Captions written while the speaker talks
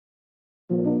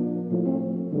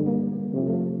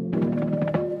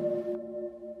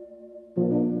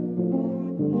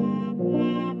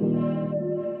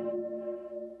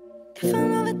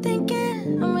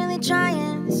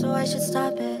I should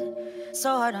stop it.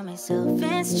 So hard on myself,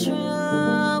 it's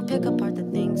true. Pick apart the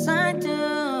things I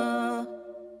do.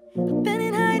 I've been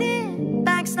in hiding,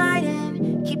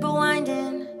 backsliding, keep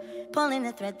rewinding, pulling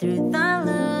the thread through the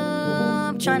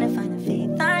loop, trying to find the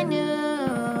faith I knew.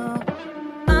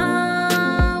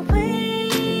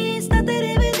 Always thought that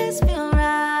it would just feel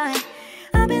right.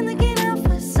 I've been looking out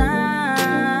for signs.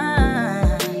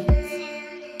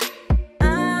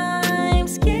 I'm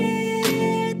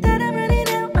scared that I'm running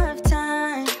out of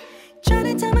time, trying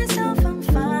to tell myself I'm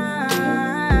fine.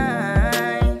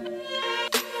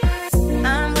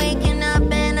 I'm waking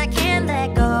up and I can't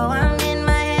let go. I'm in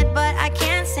my head but I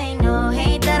can't say no.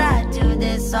 Hate that I do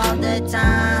this all the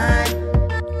time.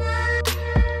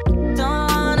 Don't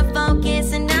wanna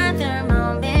focus another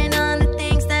moment on the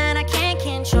things that I can't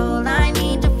control. I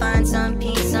need to find some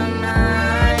peace of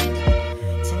mind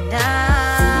tonight.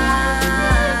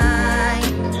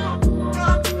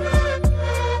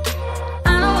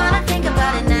 I don't wanna think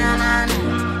about it now, nah, nah.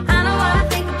 I don't wanna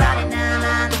think about it now,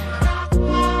 nah, nah.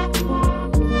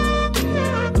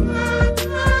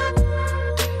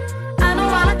 I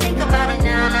don't wanna think about it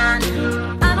now, nah, nah.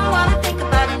 I don't wanna think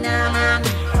about it now, nah, nah.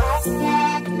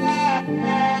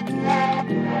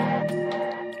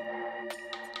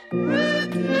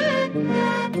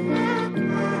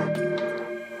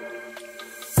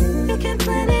 You can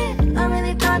plan it, I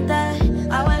really thought that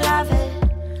I would love it,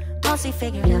 mostly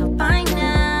figured out by now.